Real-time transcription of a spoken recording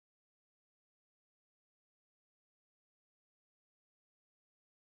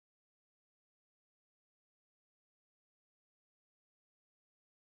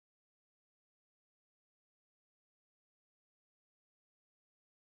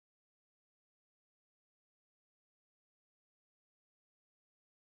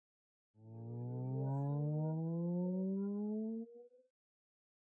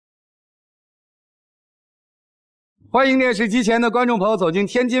欢迎电视机前的观众朋友走进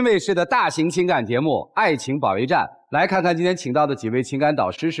天津卫视的大型情感节目《爱情保卫战》，来看看今天请到的几位情感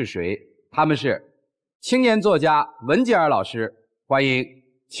导师是谁？他们是青年作家文吉尔老师，欢迎；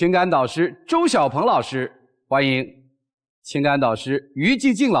情感导师周小鹏老师，欢迎；情感导师于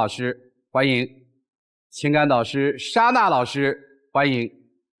继静老师，欢迎；情感导师莎娜老师，欢迎。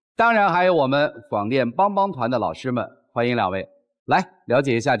当然还有我们广电帮帮团的老师们，欢迎两位。来了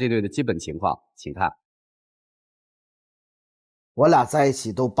解一下这对的基本情况，请看。我俩在一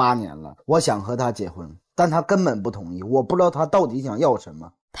起都8年了，我想和他结婚，但他根本不同意，我不知道他到底想要什么。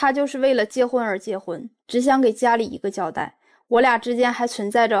他就是为了结婚而结婚，只想给家里一个交代。我俩之间还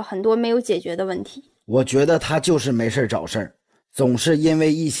存在着很多没有解决的问题。我觉得他就是没事找事儿，总是因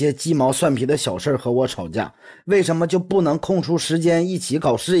为一些鸡毛蒜皮的小事和我吵架，为什么就不能空出时间一起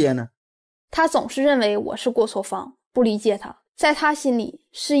搞事业呢？他总是认为我是过错方，不理解他。在他心里，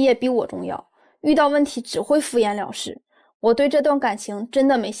事业比我重要，遇到问题只会敷衍了事。我对这段感情真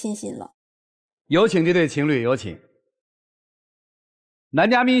的没信心了。有请这对情侣，有请。男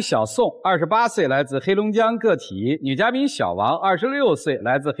嘉宾小宋，28岁，来自黑龙江个体；女嘉宾小王，26岁，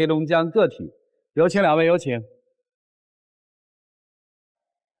来自黑龙江个体。有请两位，有请。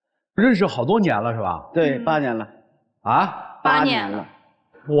认识好多年了是吧？对，8年了。啊？8年了。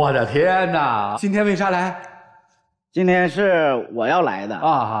我的天哪！今天为啥来？今天是我要来的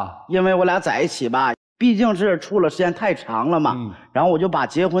因为我俩在一起吧，毕竟是处了时间太长了嘛，然后我就把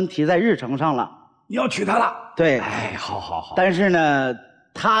结婚提在日程上了。你要娶她了？对。哎，好。但是呢，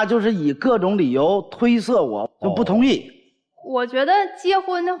他就是以各种理由推搡我，就不同意。我觉得结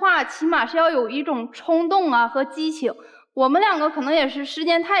婚的话，起码是要有一种冲动啊和激情。我们两个可能也是时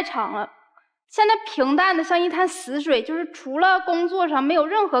间太长了，现在平淡的像一潭死水，就是除了工作上没有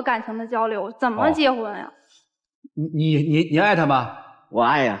任何感情的交流，怎么结婚呀？你爱他吗？我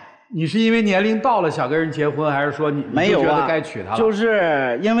爱呀。你是因为年龄到了想跟人结婚，还是说你没有觉得该娶她了？就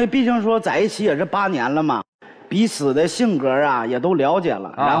是因为毕竟说在一起也是8年了嘛，彼此的性格啊也都了解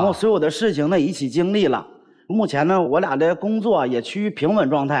了，然后所有的事情呢一起经历了。目前呢，我俩的工作也趋于平稳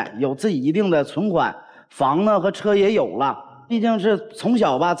状态，有自己一定的存款，房呢和车也有了。毕竟是从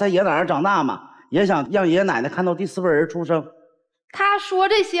小吧在爷爷奶奶长大嘛，也想让爷爷奶奶看到第4份人出生。他说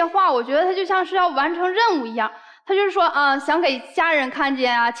这些话，我觉得他就像是要完成任务一样。他就是说想给家人看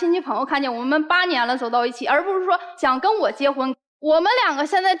见啊，亲戚朋友看见我们8年了走到一起，而不是说想跟我结婚。我们两个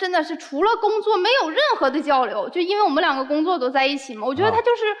现在真的是除了工作没有任何的交流，就因为我们两个工作都在一起嘛。我觉得他就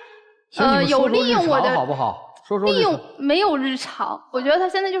是有利用我的，好不好？说利用没有日常。我觉得他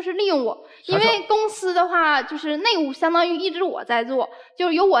现在就是利用我，因为公司的话就是内务相当于一直我在做，就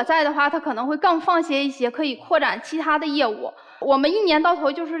是有我在的话，他可能会更放心一些，可以扩展其他的业务。我们一年到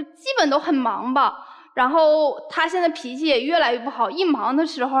头就是基本都很忙吧。然后他现在脾气也越来越不好，一忙的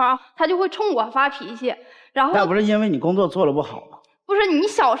时候啊，他就会冲我发脾气。然后那不是因为你工作做得不好吗？不是，你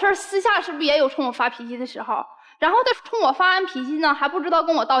小事私下是不是也有冲我发脾气的时候？然后他冲我发完脾气呢，还不知道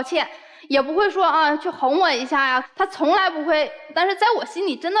跟我道歉，也不会说去哄我一下呀，他从来不会。但是在我心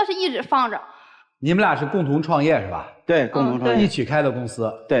里真的是一直放着。你们俩是共同创业是吧？对，共同创业，一起开的公司。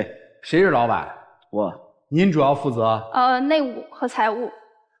对。谁是老板？我。您主要负责？内务和财务。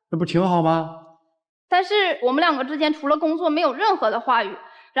那不挺好吗？但是我们两个之间除了工作没有任何的话语。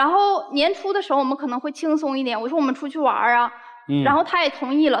然后年初的时候我们可能会轻松一点，我说我们出去玩啊，然后他也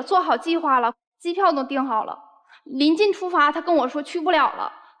同意了，做好计划了，机票都订好了。临近出发他跟我说去不了了，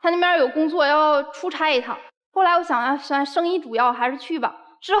他那边有工作要出差一趟。后来我想算生意主要还是去吧。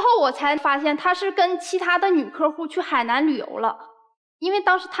之后我才发现他是跟其他的女客户去海南旅游了，因为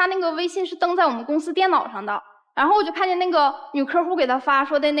当时他那个微信是登在我们公司电脑上的。然后我就看见那个女客户给他发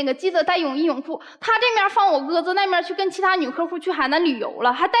说的那个记得带泳衣泳裤，他这面放我鸽子，那面去跟其他女客户去海南旅游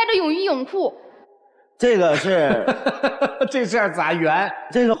了，还带着泳衣泳裤。这个是这事儿咋圆？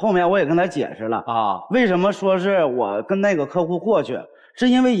这个后面我也跟他解释了啊，为什么说是我跟那个客户过去，是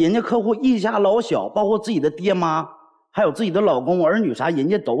因为人家客户一家老小，包括自己的爹妈，还有自己的老公儿女啥，人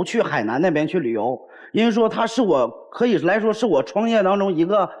家都去海南那边去旅游。因为说他是我可以来说是我创业当中一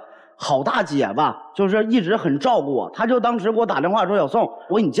个好大姐吧，就是一直很照顾我。他就当时给我打电话说，小宋，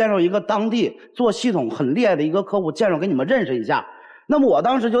我给你介绍一个当地做系统很厉害的一个客户，介绍给你们认识一下。那么我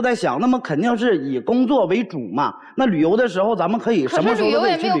当时就在想，那么肯定是以工作为主嘛，那旅游的时候咱们可以什么时候都可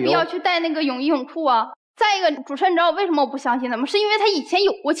以去旅游。可是旅游也没有必要去带那个泳衣泳裤啊。再一个，主持人，你知道为什么我不相信他吗？是因为他以前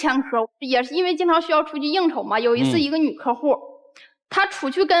有过前科，也是因为经常需要出去应酬嘛。有一次一个女客户，他出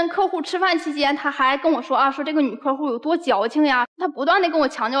去跟客户吃饭期间，他还跟我说说这个女客户有多矫情呀，他不断的跟我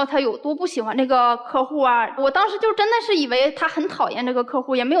强调他有多不喜欢这个客户啊。我当时就真的是以为他很讨厌这个客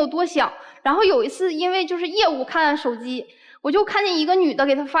户，也没有多想。然后有一次因为就是业务看手机，我就看见一个女的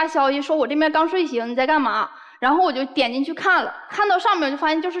给他发消息说，我这边刚睡醒，你在干嘛？然后我就点进去看了，看到上面就发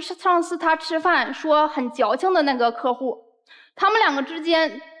现就是上次他吃饭说很矫情的那个客户，他们两个之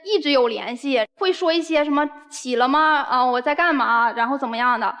间一直有联系，会说一些什么起了吗？啊，我在干嘛？然后怎么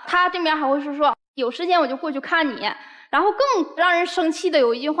样的？他这边还会说有时间我就过去看你。然后更让人生气的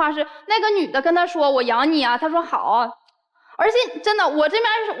有一句话是，那个女的跟他说我养你啊，他说好啊。而且真的，我这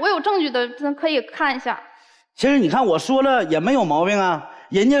边我有证据的，真的可以看一下。其实你看我说了也没有毛病啊，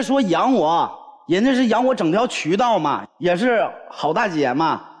人家说养我，人家是养我整条渠道嘛，也是好大姐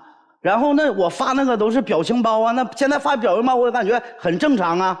嘛。然后那我发那个都是表情包啊，那现在发表情包我感觉很正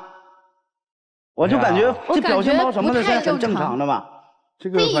常啊，我就感觉这表情包什么的是很正常的嘛。这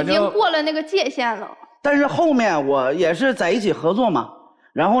个他已经过了那个界限了。但是后面我也是在一起合作嘛，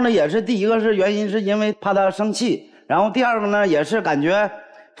然后呢也是第一个是原因是因为怕他生气，然后第二个呢也是感觉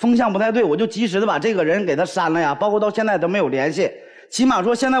风向不太对，我就及时的把这个人给他删了呀，包括到现在都没有联系。起码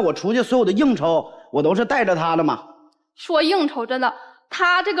说现在我出去所有的应酬我都是带着他的嘛。说应酬真的，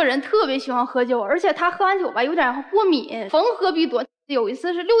他这个人特别喜欢喝酒，而且他喝完酒吧有点过敏，逢喝必多。有一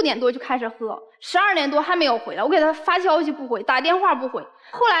次是6点多就开始喝，12点多还没有回来，我给他发消息不回，打电话不回。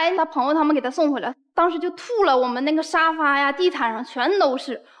后来他朋友他们给他送回来，当时就吐了，我们那个沙发呀、地毯上全都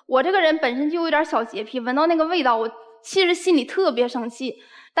是。我这个人本身就有点小洁癖，闻到那个味道，我其实心里特别生气，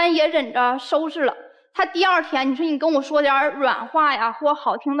但也忍着收拾了。他第二天，你说你跟我说点软话呀，或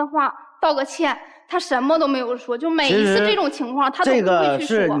好听的话，道个歉，他什么都没有说，就每一次这种情况他都不会去说。这个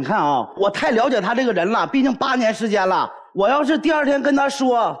是你看啊，我太了解他这个人了，毕竟8年时间了。我要是第二天跟他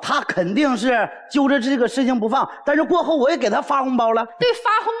说，他肯定是揪着这个事情不放。但是过后我也给他发红包了。对，发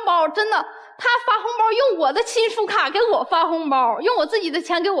红包真的，他发红包用我的亲属卡给我发红包，用我自己的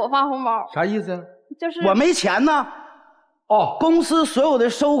钱给我发红包。啥意思呀？就是我没钱呢。哦，公司所有的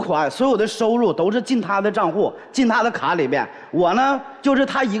收款、所有的收入都是进他的账户、进他的卡里边。我呢，就是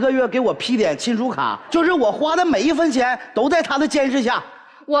他1个月给我批点亲属卡，就是我花的每一分钱都在他的监视下。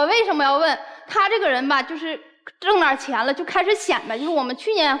我为什么要问他这个人吧？就是挣点钱了就开始显摆。就是我们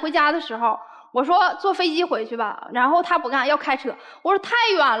去年回家的时候，我说坐飞机回去吧，然后他不干，要开车。我说太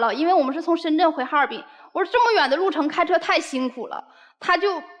远了，因为我们是从深圳回哈尔滨。我说这么远的路程开车太辛苦了，他就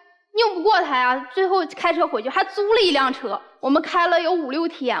拗不过他呀，最后开车回去，还租了一辆车。我们开了有5、6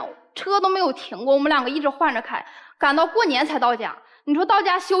天，车都没有停过，我们两个一直换着开，赶到过年才到家。你说到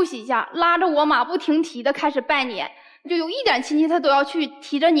家休息一下，拉着我马不停蹄的开始拜年，就有一点亲戚他都要去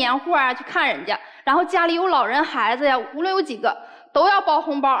提着年货啊去看人家，然后家里有老人孩子呀，无论有几个都要包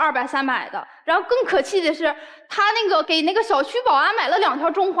红包200、300的。然后更可气的是，他那个给那个小区保安买了2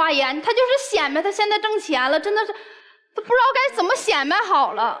条中华烟，他就是显摆他现在挣钱了，真的是都不知道该怎么显摆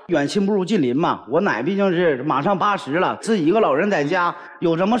好了。远亲不如近邻嘛，我奶毕竟是马上80了，自己一个老人在家，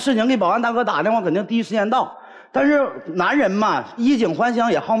有什么事情给保安大哥打电话，肯定第一时间到。但是男人嘛，衣锦还乡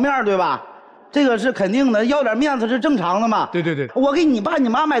也好面，对吧？这个是肯定的，要点面子是正常的嘛。对对对，我给你爸你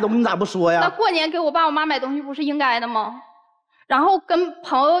妈买东西，你咋不说呀？那过年给我爸我妈买东西不是应该的吗？然后跟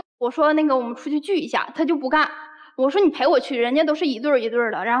朋友我说那个我们出去聚一下，他就不干。我说你陪我去，人家都是一对一对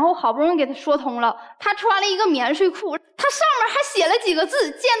的。然后好不容易给他说通了，他穿了一个棉睡裤，他上面还写了几个字：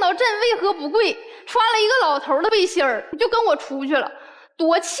见到朕为何不跪？穿了一个老头的背心儿，就跟我出去了。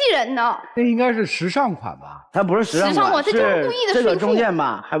多气人呢！那应该是时尚款吧？它不是时尚款，这就是故意的这个中间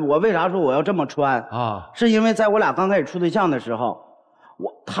吧？我为啥说我要这么穿啊？是因为在我俩刚开始处对象的时候，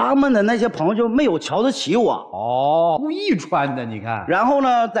他们的那些朋友就没有瞧得起我。哦，故意穿的，你看。然后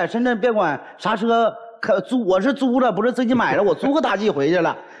呢，在深圳别管啥车租，我是租的，不是自己买的，我租个大 G 回去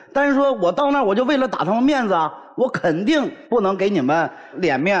了。但是说我到那儿，我就为了打他们面子啊，我肯定不能给你们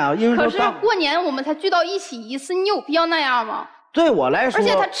脸面啊，因为说可是过年我们才聚到一起一次，你有必要那样吗？对我来说，而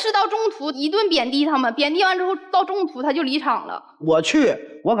且他吃到中途一顿贬低他们，贬低完之后到中途他就离场了。我去，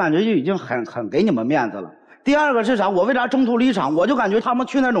我感觉就已经很给你们面子了。第二个是啥？我为啥中途离场？我就感觉他们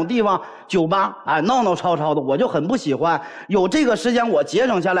去那种地方酒吧，哎，闹闹吵吵的，我就很不喜欢。有这个时间我节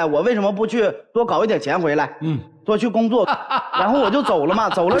省下来，我为什么不去多搞一点钱回来？多去工作，然后我就走了嘛。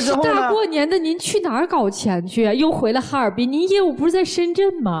走了之后呢？大过年的您去哪儿搞钱去啊？又回了哈尔滨，您业务不是在深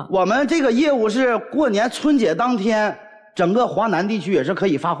圳吗？我们这个业务是过年春节当天。整个华南地区也是可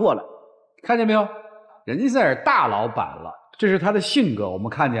以发货了，看见没有？人家在这儿大老板了，这是他的性格，我们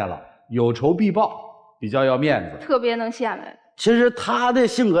看见了，有仇必报，比较要面子，特别能显摆。其实他的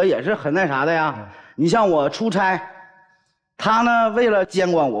性格也是很那啥的呀。你像我出差，他呢为了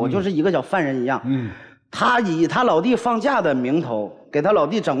监管我，我就是一个小犯人一样。他以他老弟放假的名头，给他老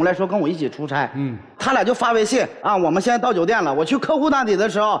弟整过来说跟我一起出差。他俩就发微信啊，我们现在到酒店了，我去客户那里的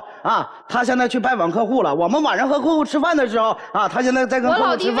时候啊，他现在去拜访客户了。我们晚上和客户吃饭的时候啊，他现在在跟客户吃饭。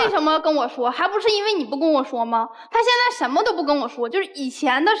我老弟为什么跟我说？还不是因为你不跟我说吗？他现在什么都不跟我说，就是以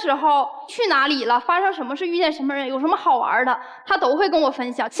前的时候去哪里了，发生什么事，遇见什么人，有什么好玩的，他都会跟我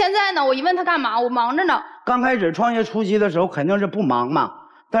分享。现在呢，我一问他干嘛，我忙着呢。刚开始创业初期的时候肯定是不忙嘛。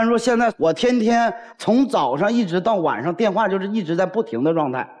但是说现在我天天从早上一直到晚上，电话就是一直在不停的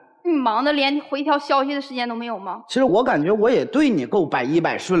状态。你忙的连回一条消息的时间都没有吗？其实我感觉我也对你够百依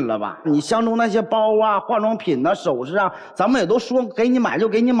百顺了吧？你相中那些包啊、化妆品啊、首饰啊，咱们也都说给你买就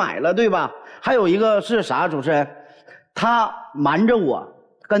给你买了，对吧？还有一个是啥？主持人，他瞒着我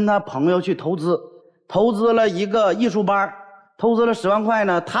跟他朋友去投资了一个艺术班，投资了10万块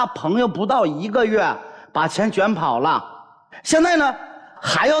呢。他朋友不到1个月把钱卷跑了，现在呢？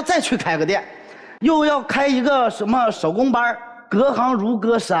还要再去开个店，又要开一个什么手工班，隔行如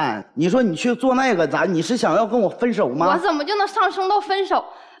隔山。你说你去做那个你是想要跟我分手吗？我怎么就能上升到分手？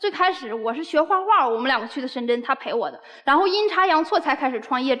最开始我是学画画，我们两个去的深圳，他陪我的，然后阴差阳错才开始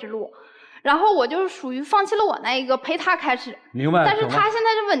创业之路。然后我就是属于放弃了我那一个，陪他开始。明白。但是他现在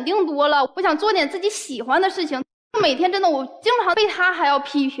是稳定多了，我想做点自己喜欢的事情。每天真的我经常被他还要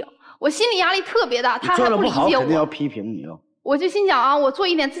批评，我心理压力特别大，他还不理解我。做得不好肯定要批评你哦。我就心想啊，我做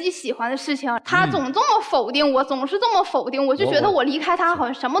一点自己喜欢的事情，他总这么否定我，总是这么否定，我就觉得我离开他好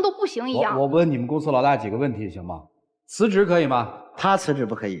像什么都不行一样。我问你们公司老大几个问题行吗？辞职可以吗？他辞职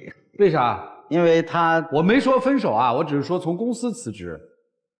不可以。为啥？因为我没说分手啊，我只是说从公司辞职。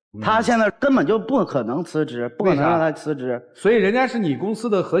他现在根本就不可能辞职，不可能让他辞职。所以人家是你公司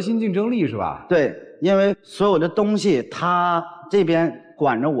的核心竞争力是吧？对，因为所有的东西他这边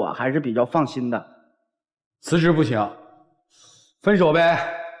管着我还是比较放心的。辞职不行。分手呗，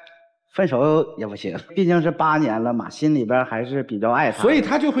分手也不行，毕竟是8年了嘛，心里边还是比较爱他，所以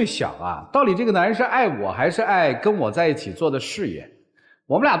他就会想啊，到底这个男人是爱我还是爱跟我在一起做的事业？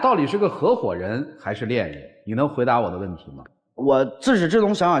我们俩到底是个合伙人还是恋人？你能回答我的问题吗？我自始至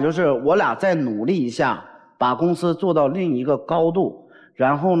终想法就是我俩再努力一下，把公司做到另一个高度，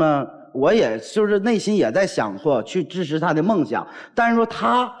然后呢，我也就是内心也在想说去支持他的梦想，但是说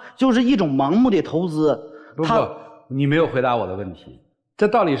他就是一种盲目的投资。不，你没有回答我的问题，这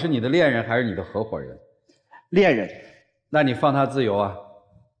到底是你的恋人还是你的合伙人？恋人。那你放他自由啊。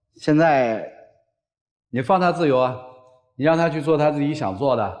现在你放他自由啊，你让他去做他自己想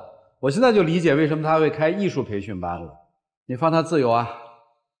做的。我现在就理解为什么他会开艺术培训班了。你放他自由啊。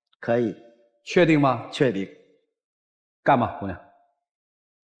可以。确定吗？确定。干吧，姑娘。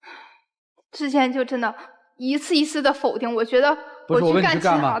之前就真的一次一次的否定，我觉得不是我问你去是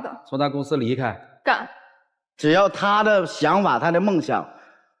干吗？其他的。从他公司离开。干。只要他的想法，他的梦想，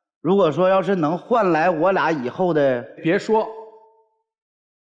如果说要是能换来我俩以后的，别说，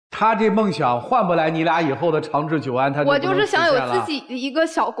他这梦想换不来你俩以后的长治久安，他我就是想有自己的一个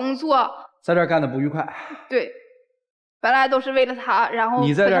小工作，在这儿干的不愉快。对，本来都是为了他，然后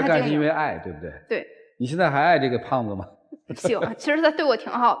你在这儿干是因为爱，对不对？对。你现在还爱这个胖子吗？行，其实他对我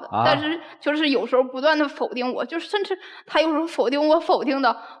挺好的，但是就是有时候不断的否定我，就是甚至他有时候否定我，否定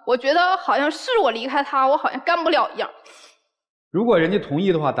的，我觉得好像是我离开他，我好像干不了一样。如果人家同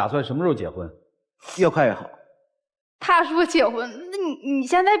意的话，打算什么时候结婚？越快越好。他说结婚，那你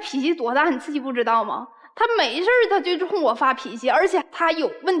现在脾气多大，你自己不知道吗？他没事他就冲我发脾气，而且他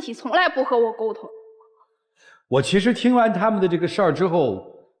有问题从来不和我沟通。我其实听完他们的这个事儿之后，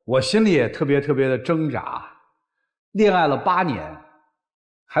我心里也特别的挣扎。恋爱了8年，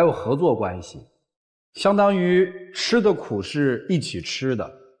还有合作关系，相当于吃的苦是一起吃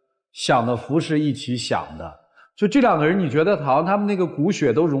的，享的福是一起享的。就这2个人，你觉得好像他们那个骨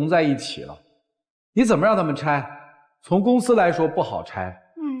血都融在一起了，你怎么让他们拆？从公司来说不好拆，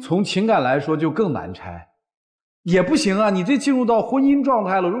从情感来说就更难拆，也不行啊！你这进入到婚姻状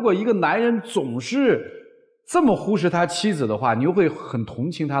态了，如果一个男人总是这么忽视他妻子的话，你又会很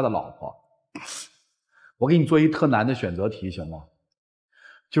同情他的老婆。我给你做一特难的选择题行吗？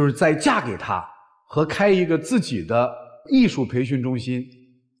就是在嫁给他和开一个自己的艺术培训中心，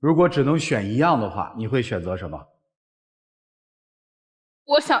如果只能选一样的话，你会选择什么？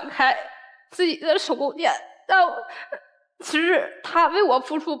我想开自己的手工店，但其实他为我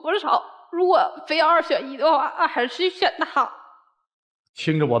付出不少，如果非要2选1的话，还是选他。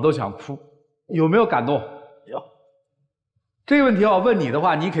听着我都想哭，有没有感动？有。这个问题要问你的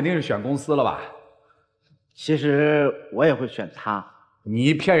话，你肯定是选公司了吧？其实我也会选他。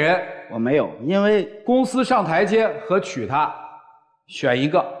你骗人，我没有，因为公司上台阶和娶她，选一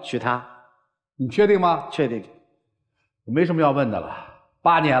个。娶她。你确定吗？确定。我没什么要问的了。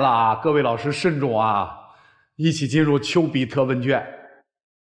8年了啊，各位老师慎重啊，一起进入丘比特问卷。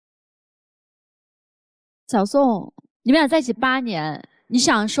小宋，你们俩在一起8年，你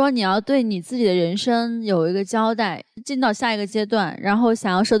想说你要对你自己的人生有一个交代，进到下一个阶段，然后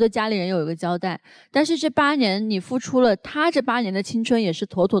想要说对家里人有一个交代，但是这8年你付出了，他这8年的青春也是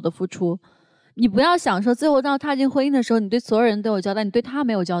妥妥的付出。你不要想说最后到踏进婚姻的时候，你对所有人都有交代，你对他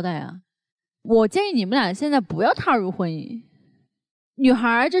没有交代啊。我建议你们俩现在不要踏入婚姻。女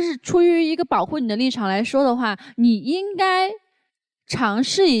孩就是出于一个保护你的立场来说的话，你应该尝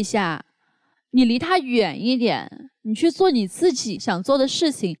试一下，你离他远一点，你去做你自己想做的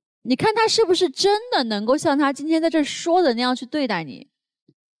事情，你看他是不是真的能够像他今天在这说的那样去对待你，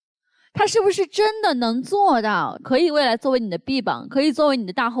他是不是真的能做到可以未来作为你的臂膀，可以作为你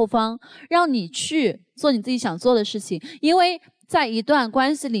的大后方，让你去做你自己想做的事情。因为在一段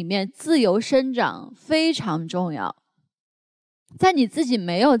关系里面，自由生长非常重要。在你自己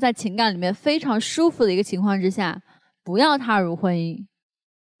没有在情感里面非常舒服的一个情况之下，不要踏入婚姻，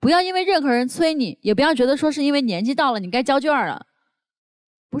不要因为任何人催你，也不要觉得说是因为年纪到了你该交卷了，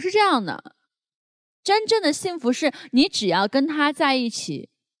不是这样的。真正的幸福是你只要跟他在一起，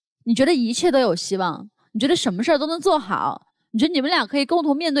你觉得一切都有希望，你觉得什么事儿都能做好，你觉得你们俩可以共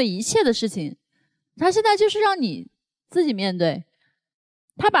同面对一切的事情。他现在就是让你自己面对，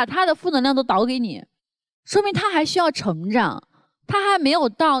他把他的负能量都导给你，说明他还需要成长，他还没有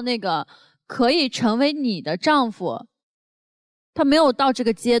到那个可以成为你的丈夫，他没有到这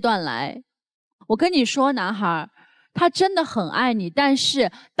个阶段来。我跟你说，男孩他真的很爱你，但是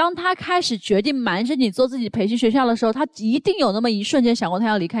当他开始决定瞒着你做自己培训学校的时候，他一定有那么一瞬间想过他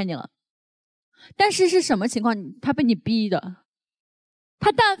要离开你了。但是是什么情况？他被你逼的。他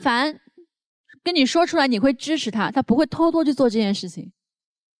但凡跟你说出来你会支持他，他不会偷偷去做这件事情。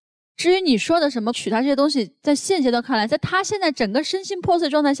至于你说的什么娶她这些东西，在现阶段看来，在他现在整个身心破碎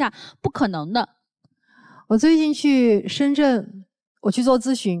状态下不可能的。我最近去深圳，我去做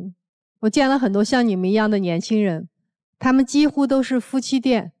咨询，我见了很多像你们一样的年轻人，他们几乎都是夫妻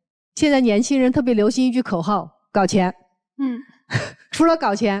店。现在年轻人特别流行一句口号：搞钱。除了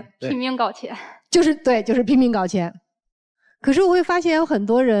搞钱，拼命搞钱，就是拼命搞钱。可是我会发现有很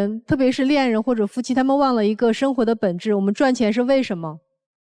多人，特别是恋人或者夫妻，他们忘了一个生活的本质：我们赚钱是为什么？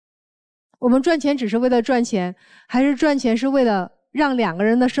我们赚钱只是为了赚钱，还是赚钱是为了让2个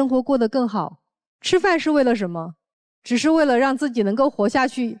人的生活过得更好？吃饭是为了什么？只是为了让自己能够活下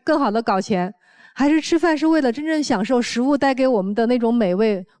去，更好的搞钱，还是吃饭是为了真正享受食物带给我们的那种美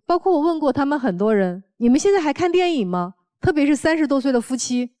味？包括我问过他们很多人，你们现在还看电影吗？特别是30多岁的夫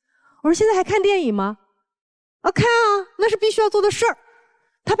妻，我说现在还看电影吗？看啊，那是必须要做的事儿。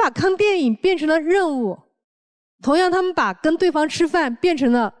他把看电影变成了任务，同样他们把跟对方吃饭变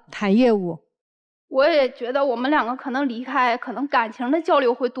成了谈业务。我也觉得我们2个可能离开，可能感情的交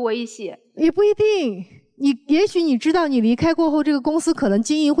流会多一些。也不一定，也许你知道你离开过后，这个公司可能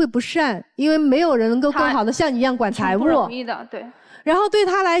经营会不善，因为没有人能够更好的像你一样管财务。不容易的，对。然后对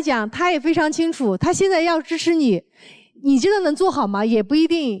他来讲，他也非常清楚，他现在要支持你，你真的能做好吗？也不一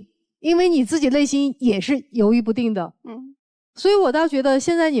定，因为你自己内心也是犹豫不定的。所以我倒觉得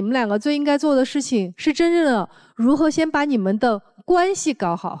现在你们2个最应该做的事情是真正的如何先把你们的关系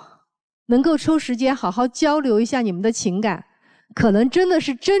搞好，能够抽时间好好交流一下你们的情感，可能真的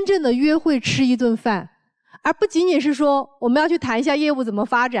是真正的约会吃一顿饭，而不仅仅是说我们要去谈一下业务怎么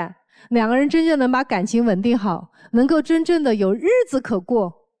发展。2个人真正能把感情稳定好，能够真正的有日子可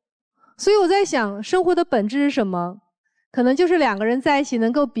过。所以我在想，生活的本质是什么？可能就是2个人在一起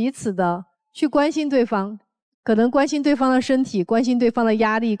能够彼此的去关心对方，可能关心对方的身体，关心对方的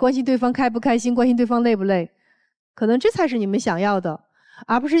压力，关心对方开不开心，关心对方累不累，可能这才是你们想要的，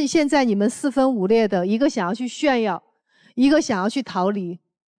而不是现在你们4分5裂的，一个想要去炫耀，一个想要去逃离。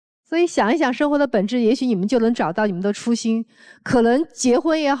所以想一想生活的本质，也许你们就能找到你们的初心，可能结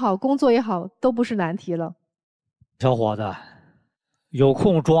婚也好，工作也好，都不是难题了。小伙子，有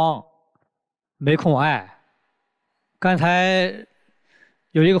空装，没空爱。刚才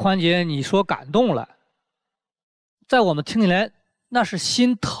有一个环节你说感动了，在我们听起来那是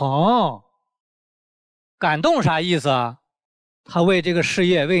心疼。感动啥意思啊？他为这个事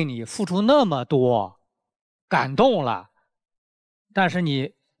业为你付出那么多，感动了，但是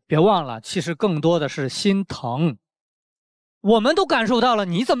你别忘了，其实更多的是心疼。我们都感受到了，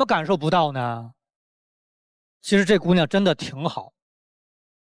你怎么感受不到呢？其实这姑娘真的挺好，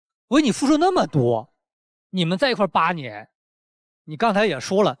为你付出那么多，你们在一块8年，你刚才也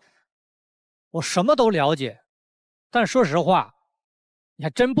说了，我什么都了解，但说实话，你还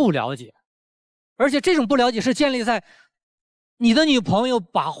真不了解。而且这种不了解是建立在你的女朋友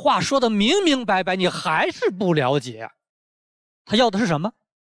把话说得明明白白，你还是不了解。她要的是什么？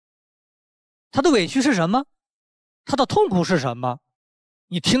她的委屈是什么？她的痛苦是什么？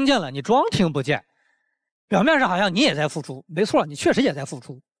你听见了，你装听不见。表面上好像你也在付出，没错，你确实也在付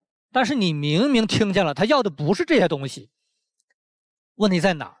出，但是你明明听见了，他要的不是这些东西。问题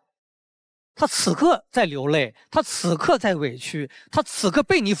在哪儿？他此刻在流泪，他此刻在委屈，他此刻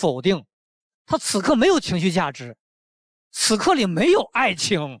被你否定，他此刻没有情绪价值，此刻里没有爱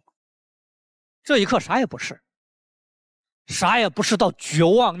情，这一刻啥也不是，啥也不是到绝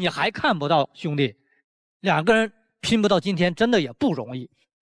望，你还看不到，兄弟，两个人拼不到今天真的也不容易。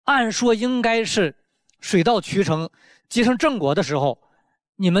按说应该是水到渠成，结成正果的时候，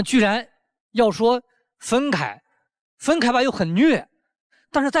你们居然要说分开，分开吧又很虐，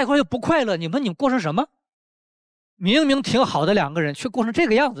但是在一块又不快乐，你们过成什么？明明挺好的两个人，却过成这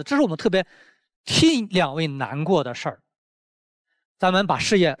个样子，这是我们特别替两位难过的事儿。咱们把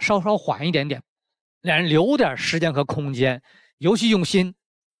事业稍稍缓一点点，两人留点时间和空间，尤其用心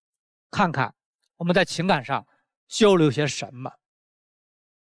看看我们在情感上交流些什么。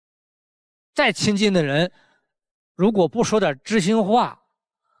再亲近的人，如果不说点知心话，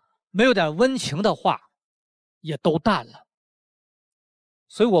没有点温情的话，也都淡了。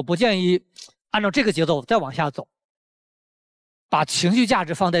所以我不建议按照这个节奏再往下走，把情绪价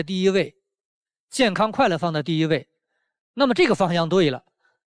值放在第一位，健康快乐放在第一位，那么这个方向对了，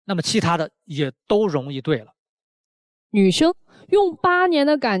那么其他的也都容易对了。女生用8年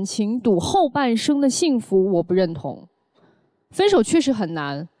的感情赌后半生的幸福，我不认同。分手确实很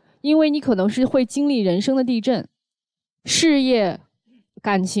难，因为你可能是会经历人生的地震，事业、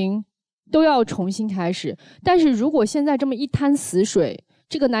感情都要重新开始。但是如果现在这么一滩死水，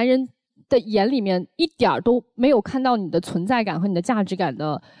这个男人的眼里面一点都没有看到你的存在感和你的价值感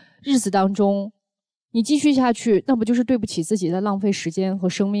的日子当中，你继续下去，那不就是对不起自己，在浪费时间和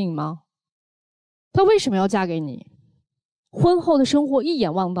生命吗？他为什么要嫁给你？婚后的生活一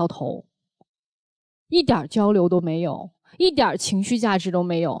眼望到头，一点交流都没有，一点情绪价值都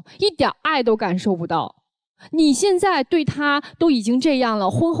没有，一点爱都感受不到。你现在对他都已经这样了，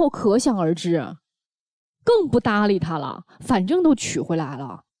婚后可想而知，更不搭理他了，反正都娶回来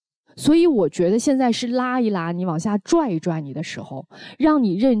了。所以我觉得现在是拉一拉你，往下拽一拽你的时候，让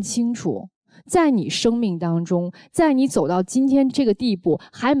你认清楚，在你生命当中，在你走到今天这个地步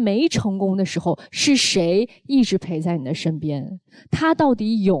还没成功的时候，是谁一直陪在你的身边？他到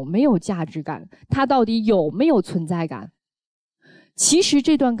底有没有价值感？他到底有没有存在感？其实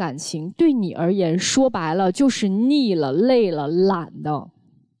这段感情对你而言，说白了就是腻了、累了、懒的。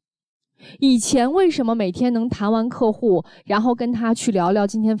以前为什么每天能谈完客户，然后跟他去聊聊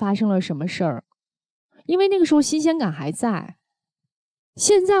今天发生了什么事儿？因为那个时候新鲜感还在。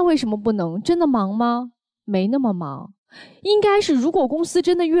现在为什么不能？真的忙吗？没那么忙。应该是如果公司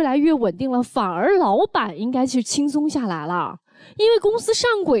真的越来越稳定了，反而老板应该是轻松下来了，因为公司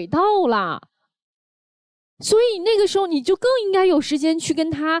上轨道了。所以那个时候你就更应该有时间去跟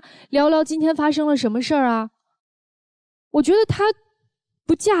他聊聊今天发生了什么事儿啊。我觉得他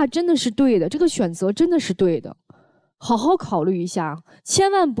不嫁真的是对的，这个选择真的是对的，好好考虑一下，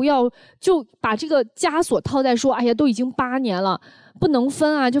千万不要就把这个枷锁套在说，哎呀，都已经8年了，不能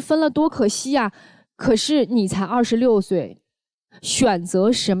分啊，就分了多可惜啊。可是你才26岁，选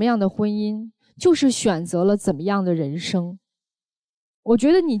择什么样的婚姻，就是选择了怎么样的人生。我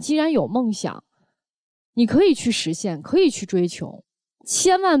觉得你既然有梦想，你可以去实现，可以去追求，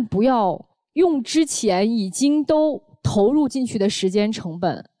千万不要用之前已经都投入进去的时间成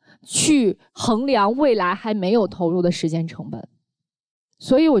本去衡量未来还没有投入的时间成本。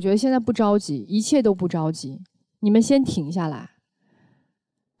所以我觉得现在不着急，一切都不着急，你们先停下来，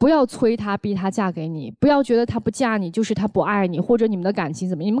不要催他逼他嫁给你，不要觉得他不嫁你就是他不爱你，或者你们的感情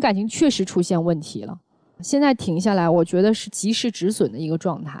怎么样，你们感情确实出现问题了，现在停下来，我觉得是及时止损的一个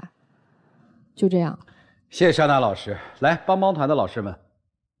状态。就这样。谢谢莎娜老师。来，帮帮团的老师们，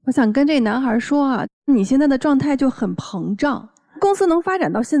我想跟这男孩说啊，你现在的状态就很膨胀，公司能发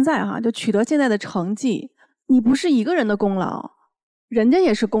展到现在就取得现在的成绩，你不是一个人的功劳，人家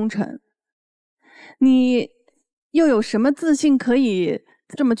也是功臣，你又有什么自信可以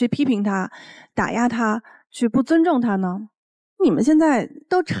这么去批评他、打压他、去不尊重他呢？你们现在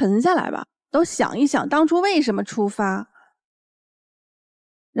都沉下来吧，都想一想当初为什么出发，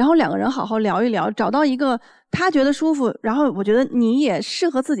然后两个人好好聊一聊，找到一个他觉得舒服，然后我觉得你也适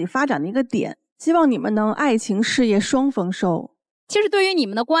合自己发展的一个点，希望你们能爱情事业双丰收。其实对于你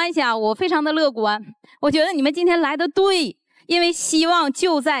们的关系我非常的乐观，我觉得你们今天来的对，因为希望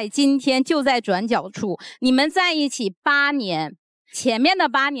就在今天，就在转角处。你们在一起8年，前面的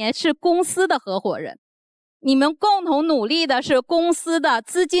8年是公司的合伙人，你们共同努力的是公司的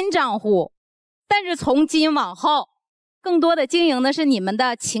资金账户，但是从今往后更多的经营的是你们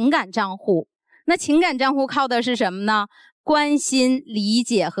的情感账户。那情感账户靠的是什么呢？关心、理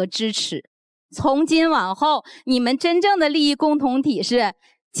解和支持。从今往后，你们真正的利益共同体是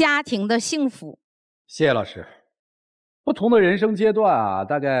家庭的幸福。谢谢老师。不同的人生阶段啊，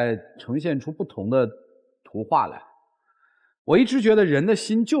大概呈现出不同的图画来。我一直觉得人的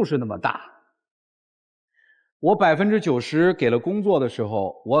心就是那么大。我90%给了工作的时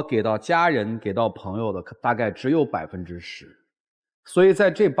候，我给到家人、给到朋友的大概只有10%。所以在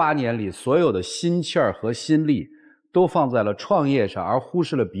这8年里，所有的心气儿和心力都放在了创业上，而忽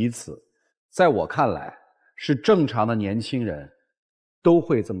视了彼此。在我看来，是正常的年轻人都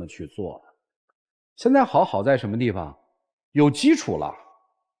会这么去做的。现在好在什么地方？有基础了。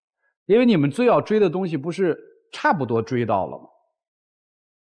因为你们最要追的东西不是差不多追到了吗？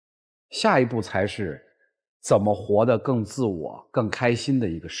下一步才是怎么活得更自我、更开心的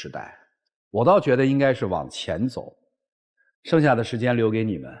一个时代。我倒觉得应该是往前走。剩下的时间留给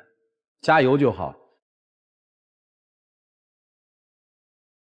你们，加油就好。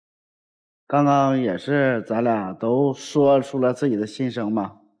刚刚也是咱俩都说出了自己的心声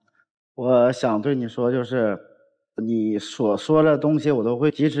嘛。我想对你说，就是你所说的东西我都会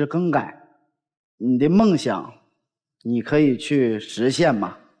及时更改。你的梦想你可以去实现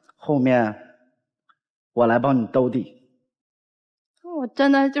嘛，后面我来帮你兜底。我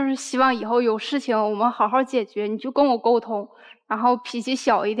真的就是希望以后有事情我们好好解决，你就跟我沟通，然后脾气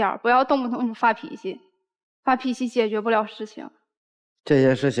小一点，不要动不动就发脾气，发脾气解决不了事情。这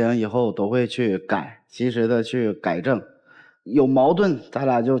些事情以后都会去改，及时的去改正，有矛盾咱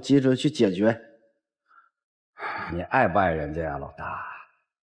俩就及时去解决。你爱不爱人家呀，老大？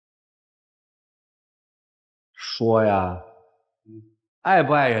说呀，爱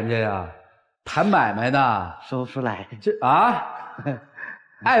不爱人家呀？谈买卖呢，说不出来。这啊，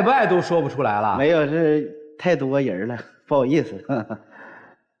爱不爱都说不出来了。没有，是太多人了，不好意思。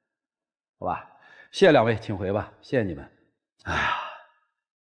好吧，谢谢两位，请回吧，谢谢你们。哎呀，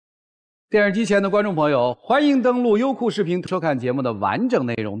电视机前的观众朋友，欢迎登录优酷视频收看节目的完整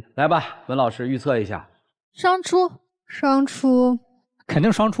内容。来吧，文老师预测一下。双出，双出，肯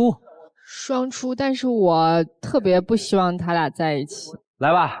定双出。双出，但是我特别不希望他俩在一起。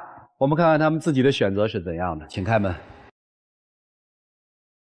来吧，我们看看他们自己的选择是怎样的，请开门。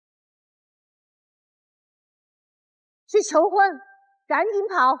去求婚，赶紧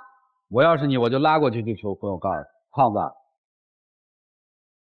跑！我要是你，我就拉过去就求婚。我告诉你，胖子，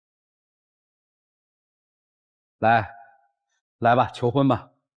来吧，求婚吧。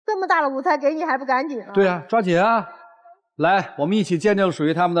这么大的舞台给你还不赶紧啊？对啊，抓紧啊！来，我们一起见证属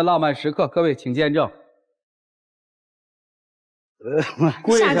于他们的浪漫时刻。各位，请见证。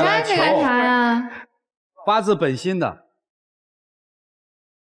跪下来求，干啥呀？发自本心的。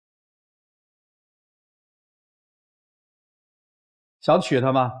想娶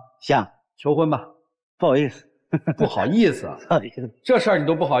她吗？想。求婚吧。不好意思，不好意思，不好意思，这事儿你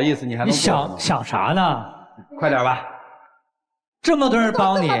都不好意思，你还能想啥呢？快点吧。这么多人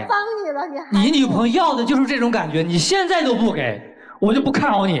帮你，帮你了，你还你女朋友要的就是这种感觉，你现在都不给，我就不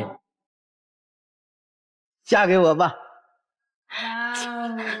看好你。嫁给我吧。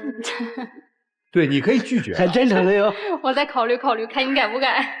对，你可以拒绝，很真诚的哟。我再考虑考虑，看你改不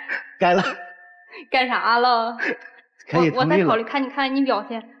改。改了。干啥了？可以我再考虑，了。看你表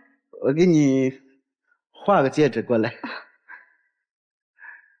现。我给你画个戒指过来。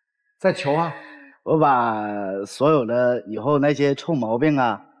再求啊！我把所有的以后那些臭毛病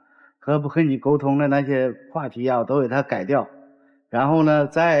啊，和不和你沟通的那些话题啊，我都给它改掉。然后呢，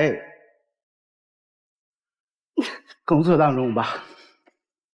在工作当中吧，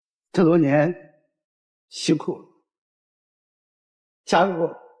这多年辛苦了，嫁给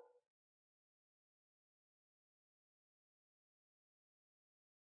我。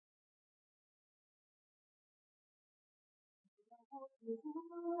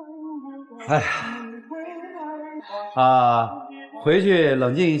哎呀，回去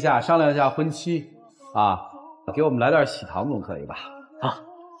冷静一下，商量一下婚期啊，给我们来点喜糖总可以吧？好，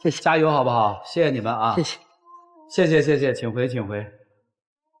谢谢，加油好不好？谢谢你们啊！谢谢，请回，请回。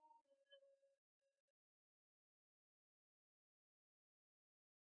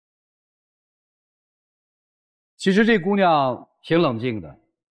其实这姑娘挺冷静的，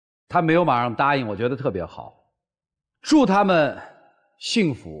她没有马上答应，我觉得特别好。祝他们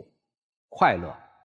幸福快乐。